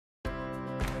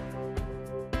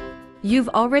You've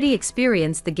already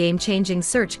experienced the game-changing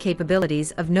search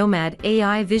capabilities of NOMAD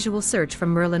AI Visual Search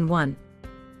from MerlinOne.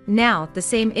 Now, the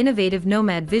same innovative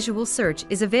NOMAD Visual Search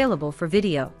is available for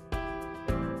video.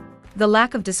 The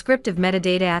lack of descriptive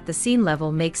metadata at the scene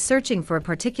level makes searching for a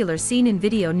particular scene in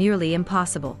video nearly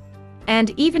impossible.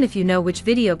 And even if you know which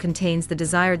video contains the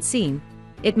desired scene,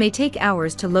 it may take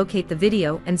hours to locate the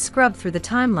video and scrub through the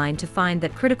timeline to find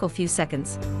that critical few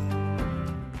seconds.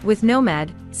 With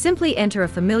NOMAD, simply enter a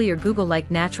familiar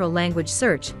Google-like natural language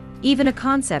search, even a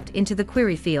concept, into the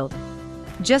query field.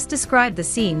 Just describe the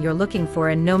scene you're looking for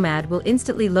and NOMAD will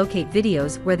instantly locate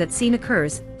videos where that scene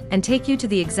occurs and take you to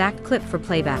the exact clip for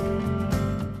playback.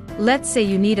 Let's say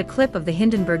you need a clip of the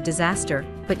Hindenburg disaster,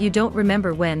 but you don't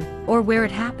remember when or where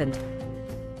it happened.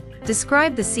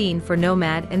 Describe the scene for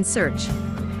NOMAD and search.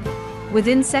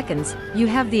 Within seconds, you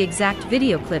have the exact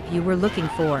video clip you were looking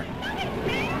for.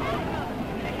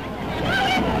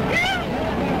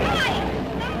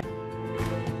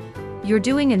 You're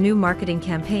doing a new marketing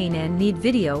campaign and need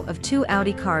video of two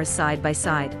Audi cars side by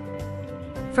side.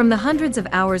 From the hundreds of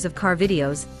hours of car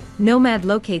videos, NOMAD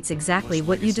locates exactly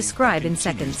what you describe in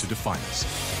seconds. To define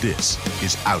us. This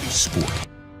is Audi Sport.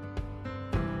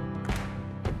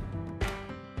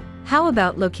 How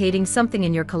about locating something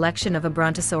in your collection of a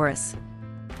Brontosaurus?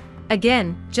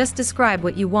 Again, just describe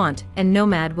what you want, and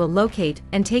NOMAD will locate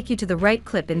and take you to the right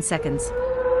clip in seconds.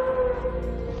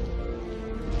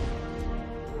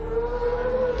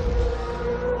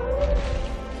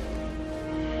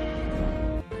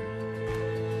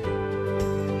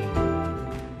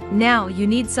 Now you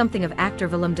need something of actor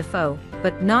Willem Dafoe,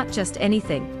 but not just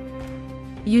anything.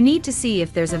 You need to see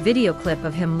if there's a video clip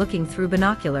of him looking through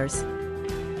binoculars.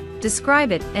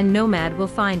 Describe it and NOMAD will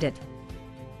find it.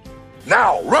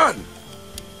 Now run!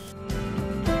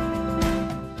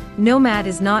 NOMAD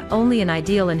is not only an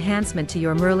ideal enhancement to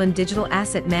your Merlin digital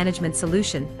asset management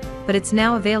solution, but it's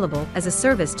now available as a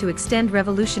service to extend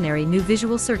revolutionary new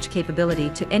visual search capability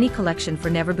to any collection for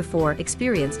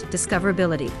never-before-experienced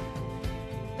discoverability.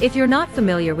 If you're not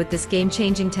familiar with this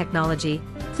game-changing technology,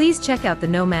 please check out the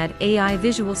NOMAD AI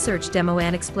Visual Search Demo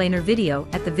and Explainer video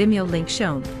at the Vimeo link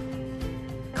shown.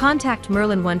 Contact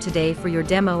MerlinOne today for your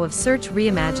demo of Search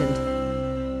Reimagined.